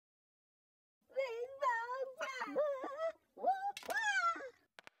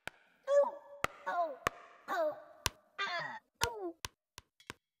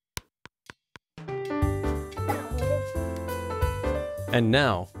And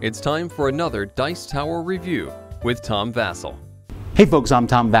now, it's time for another Dice Tower review with Tom Vasel. Hey folks, I'm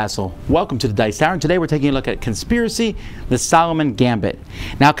Tom Vasel. Welcome to the Dice Tower, and today we're taking a look at Conspiracy, the Solomon Gambit.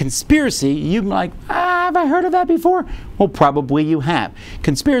 Now, Conspiracy, you're like, have I heard of that before? Well, probably you have.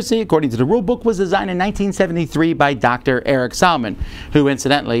 Conspiracy, according to the rulebook, was designed in 1973 by Dr. Eric Solomon, who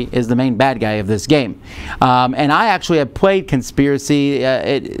incidentally is the main bad guy of this game. And I actually have played Conspiracy.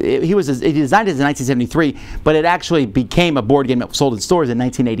 He designed it in 1973, but it actually became a board game that was sold in stores in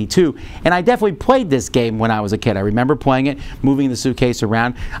 1982. And I definitely played this game when I was a kid. I remember playing it, moving the suitcase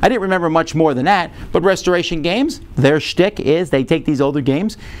around. I didn't remember much more than that, but Restoration Games, their shtick is they take these older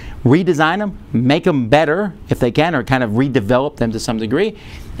games, redesign them, make them better if they can, or kind of redevelop them to some degree,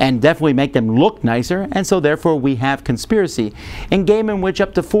 and definitely make them look nicer. And so therefore we have Conspiracy, a game in which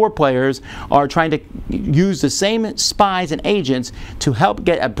up to 4 players are trying to use the same spies and agents to help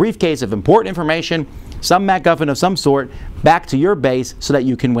get a briefcase of important information, some MacGuffin of some sort, back to your base so that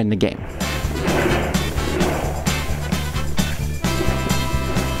you can win the game.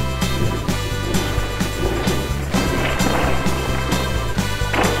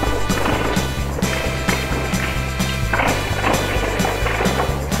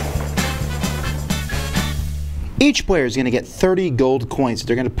 Each player is going to get 30 gold coins that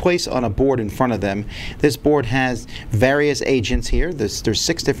they're going to place on a board in front of them. This board has various agents here. There's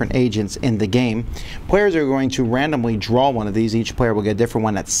 6 different agents in the game. Players are going to randomly draw one of these. Each player will get a different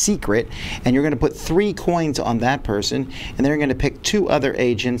one that's secret, and you're going to put 3 coins on that person, and they're going to pick 2 other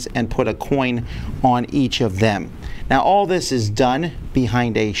agents and put a coin on each of them. Now all this is done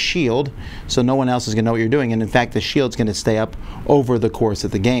behind a shield, so no one else is going to know what you're doing, and in fact the shield's going to stay up over the course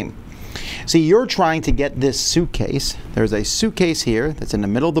of the game. See, you're trying to get this suitcase. There's a suitcase here that's in the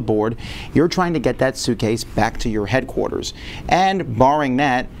middle of the board. You're trying to get that suitcase back to your headquarters. And barring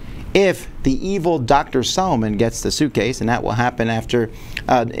that, if the evil Dr. Solomon gets the suitcase, and that will happen after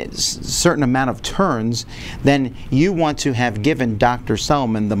a certain amount of turns, then you want to have given Dr.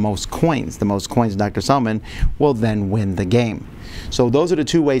 Solomon the most coins. The most coins Dr. Solomon will then win the game. So those are the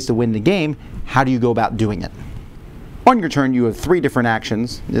 2 ways to win the game. How do you go about doing it? On your turn, you have 3 different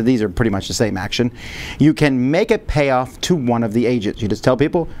actions. These are pretty much the same action. You can make a payoff to one of the agents. You just tell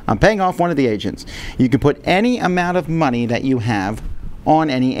people, I'm paying off one of the agents. You can put any amount of money that you have on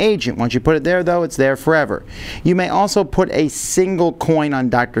any agent. Once you put it there, though, it's there forever. You may also put a single coin on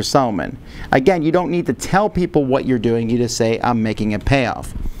Dr. Solomon. Again, you don't need to tell people what you're doing. You just say, I'm making a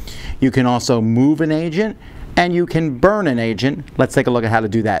payoff. You can also move an agent, and you can burn an agent. Let's take a look at how to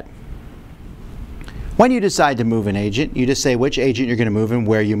do that. When you decide to move an agent, you just say which agent you're going to move and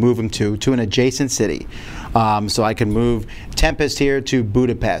where you move them to an adjacent city. So I can move Tempest here to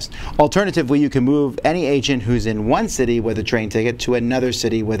Budapest. Alternatively, you can move any agent who's in one city with a train ticket to another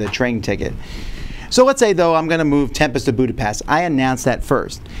city with a train ticket. So let's say, though, I'm going to move Tempest to Budapest. I announce that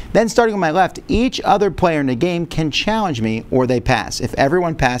first. Then starting on my left, each other player in the game can challenge me or they pass. If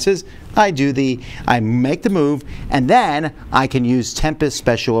everyone passes, I make the move, and then I can use Tempest's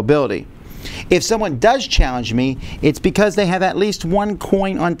special ability. If someone does challenge me, it's because they have at least 1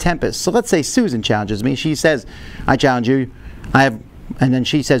 coin on Tempest. So let's say Susan challenges me. She says, I challenge you, and then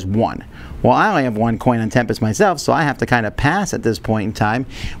she says 1. Well, I only have 1 coin on Tempest myself, so I have to kind of pass at this point in time,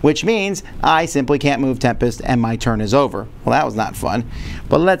 which means I simply can't move Tempest and my turn is over. Well, that was not fun.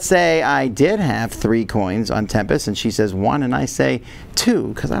 But let's say I did have 3 coins on Tempest and she says 1 and I say 2,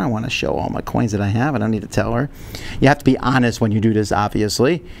 because I don't want to show all my coins that I have. I don't need to tell her. You have to be honest when you do this,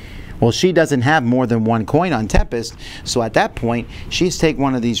 obviously. Well, she doesn't have more than 1 coin on Tempest, so at that point, she's take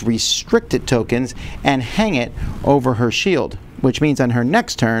one of these restricted tokens and hang it over her shield, which means on her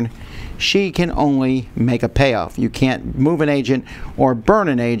next turn, she can only make a payoff. You can't move an agent or burn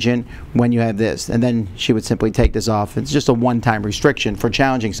an agent when you have this. And then she would simply take this off. It's just a one-time restriction for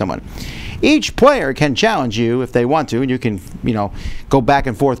challenging someone. Each player can challenge you if they want to, and you can, go back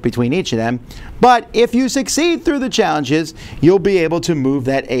and forth between each of them. But if you succeed through the challenges, you'll be able to move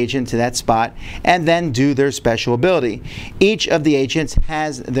that agent to that spot and then do their special ability. Each of the agents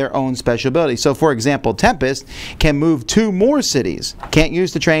has their own special ability. So, for example, Tempest can move 2 more cities, can't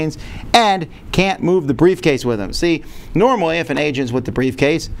use the trains, and can't move the briefcase with them. See, normally if an agent's with the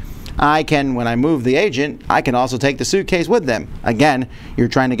briefcase, when I move the agent, I can also take the suitcase with them. Again, you're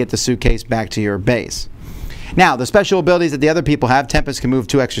trying to get the suitcase back to your base. Now, the special abilities that the other people have, Tempest can move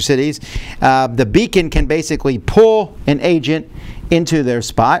 2 extra cities. The beacon can basically pull an agent into their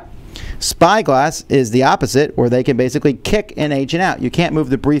spot. Spyglass is the opposite, where they can basically kick an agent out. You can't move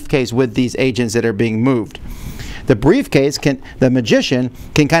the briefcase with these agents that are being moved. The magician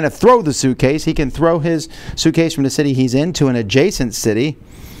can kind of throw the suitcase. He can throw his suitcase from the city he's in to an adjacent city.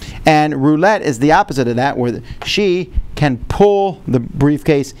 And roulette is the opposite of that, where she can pull the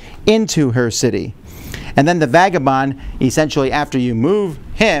briefcase into her city. And then the vagabond, essentially after you move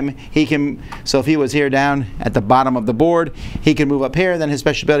him, he can, so if he was here down at the bottom of the board, he can move up here, then his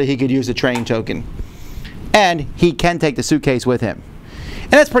special ability, he could use a train token. And he can take the suitcase with him.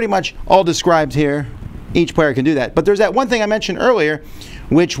 And that's pretty much all described here. Each player can do that. But there's that one thing I mentioned earlier,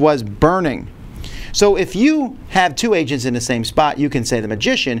 which was burning. So if you have two agents in the same spot, you can say the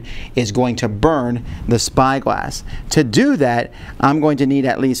magician is going to burn the spyglass. To do that, I'm going to need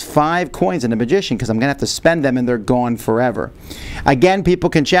at least 5 coins in the magician because I'm going to have to spend them and they're gone forever. Again, people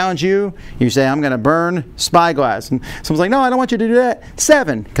can challenge you. You say, I'm going to burn spyglass. And someone's like, no, I don't want you to do that.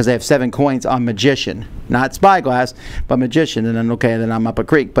 7, because they have 7 coins on magician. Not spyglass, but magician. And then, okay, then I'm up a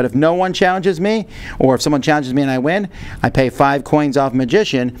creek. But if no one challenges me, or if someone challenges me and I win, I pay 5 coins off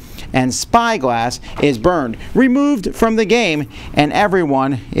magician, and spyglass is burned, removed from the game, and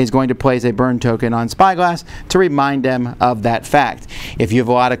everyone is going to place a burn token on spyglass to remind them of that fact. If you have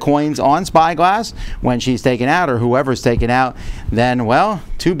a lot of coins on spyglass when she's taken out, or whoever's taken out, then, well,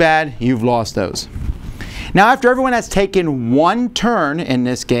 too bad, you've lost those. Now, after everyone has taken one turn in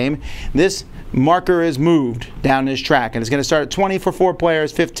this game, this marker is moved down this track, and it's going to start at 20 for 4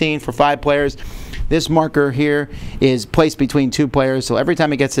 players, 15 for 5 players. This marker here is placed between 2 players, so every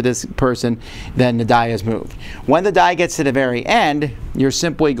time it gets to this person, then the die is moved. When the die gets to the very end, you're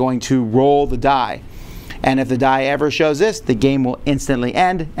simply going to roll the die. And if the die ever shows this, the game will instantly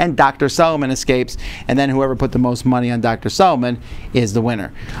end, and Dr. Solomon escapes, and then whoever put the most money on Dr. Solomon is the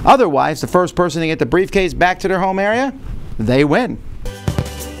winner. Otherwise, the first person to get the briefcase back to their home area, they win.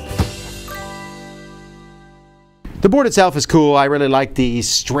 The board itself is cool. I really like the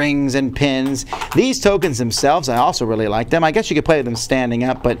strings and pins. These tokens themselves, I also really like them. I guess you could play them standing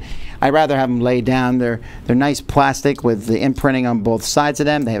up, but I'd rather have them laid down. They're nice plastic with the imprinting on both sides of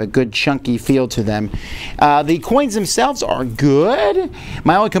them. They have a good chunky feel to them. The coins themselves are good.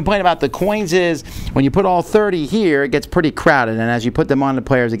 My only complaint about the coins is when you put all 30 here, it gets pretty crowded, and as you put them on the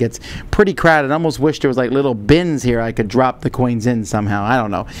players, it gets pretty crowded. I almost wish there was like little bins here I could drop the coins in somehow. I don't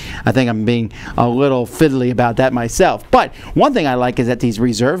know. I think I'm being a little fiddly about that myself. But one thing I like is that these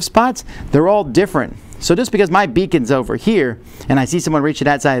reserve spots, they're all different. So just because my beacon's over here and I see someone reach to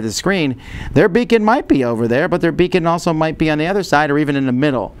that side of the screen, their beacon might be over there, but their beacon also might be on the other side or even in the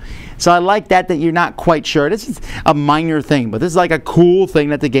middle. So I like that you're not quite sure. This is a minor thing, but this is like a cool thing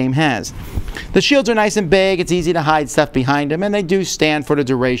that the game has. The shields are nice and big. It's easy to hide stuff behind them, and they do stand for the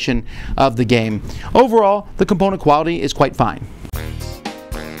duration of the game. Overall, the component quality is quite fine.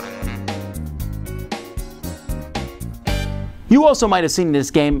 You also might have seen this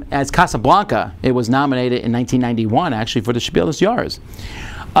game as Casablanca. It was nominated in 1991, actually, for the Spiel des Jahres.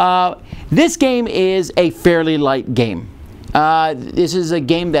 This game is a fairly light game. This is a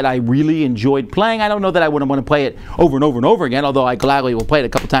game that I really enjoyed playing. I don't know that I wouldn't want to play it over and over and over again, although I gladly will play it a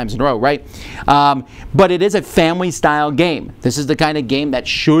couple times in a row, right? But it is a family-style game. This is the kind of game that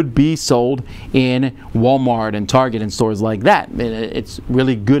should be sold in Walmart and Target and stores like that. It's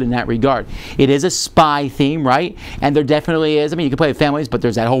really good in that regard. It is a spy theme, right? And there definitely is. I mean, you can play with families, but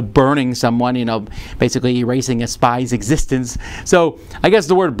there's that whole burning someone, you know, basically erasing a spy's existence. So I guess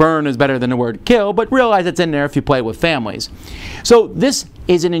the word burn is better than the word kill, but realize it's in there if you play with families. So this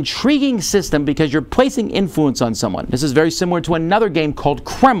is an intriguing system because you're placing influence on someone. This is very similar to another game called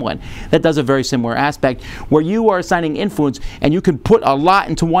Kremlin that does a very similar aspect where you are assigning influence and you can put a lot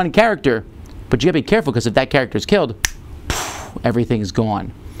into one character, but you gotta be careful because if that character is killed, everything's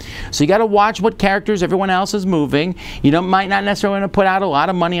gone. So you got to watch what characters everyone else is moving. You might not necessarily want to put out a lot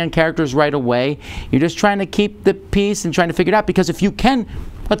of money on characters right away. You're just trying to keep the peace and trying to figure it out, because if you can,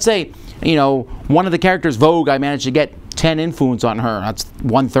 let's say, you know, one of the characters, Vogue, I managed to get 10 influence on her. That's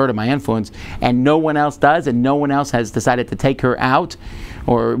 1/3 of my influence, and no one else does, and no one else has decided to take her out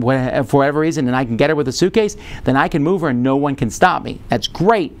or for whatever reason, and I can get her with a suitcase, then I can move her and no one can stop me. That's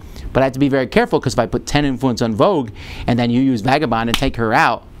great, but I have to be very careful, because if I put 10 influence on Vogue and then you use Vagabond and take her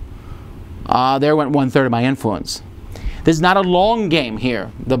out, there went 1/3 of my influence. This is not a long game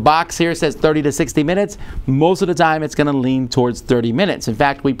here. The box here says 30 to 60 minutes. Most of the time it's going to lean towards 30 minutes. In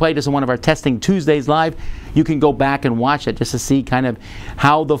fact, we played this on one of our Testing Tuesdays live. You can go back and watch it just to see kind of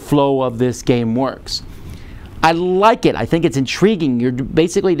how the flow of this game works. I like it. I think it's intriguing. You're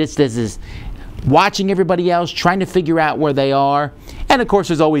basically this is watching everybody else, trying to figure out where they are. And of course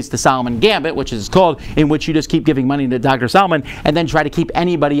there's always the Solomon Gambit, which is called, in which you just keep giving money to Dr. Solomon and then try to keep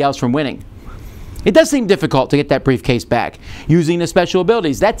anybody else from winning. It does seem difficult to get that briefcase back using the special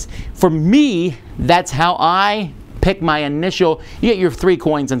abilities. That's, for me, that's how I pick my initial. You get your 3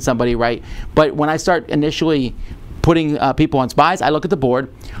 coins on somebody, right? But when I start initially putting people on spies, I look at the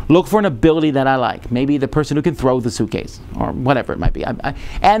board, look for an ability that I like. Maybe the person who can throw the suitcase or whatever it might be.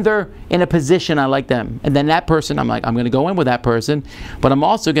 And they're in a position I like them. And then that person, I'm like, I'm going to go in with that person, but I'm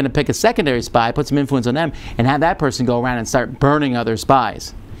also going to pick a secondary spy, put some influence on them, and have that person go around and start burning other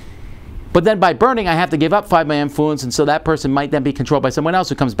spies. But then by burning, I have to give up 5 of my influence, and so that person might then be controlled by someone else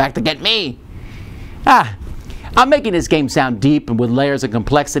who comes back to get me. I'm making this game sound deep and with layers of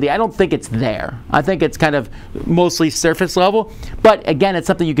complexity. I don't think it's there. I think it's kind of mostly surface level. But again, it's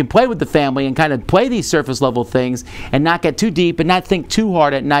something you can play with the family and kind of play these surface level things and not get too deep and not think too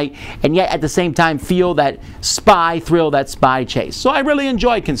hard at night, and yet at the same time feel that spy thrill, that spy chase. So I really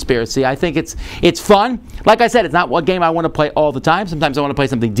enjoy Conspiracy. I think it's fun. Like I said, it's not one game I want to play all the time. Sometimes I want to play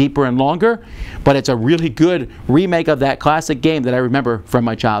something deeper and longer. But it's a really good remake of that classic game that I remember from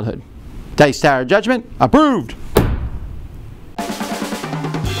my childhood. Dice Tower Judgment, approved!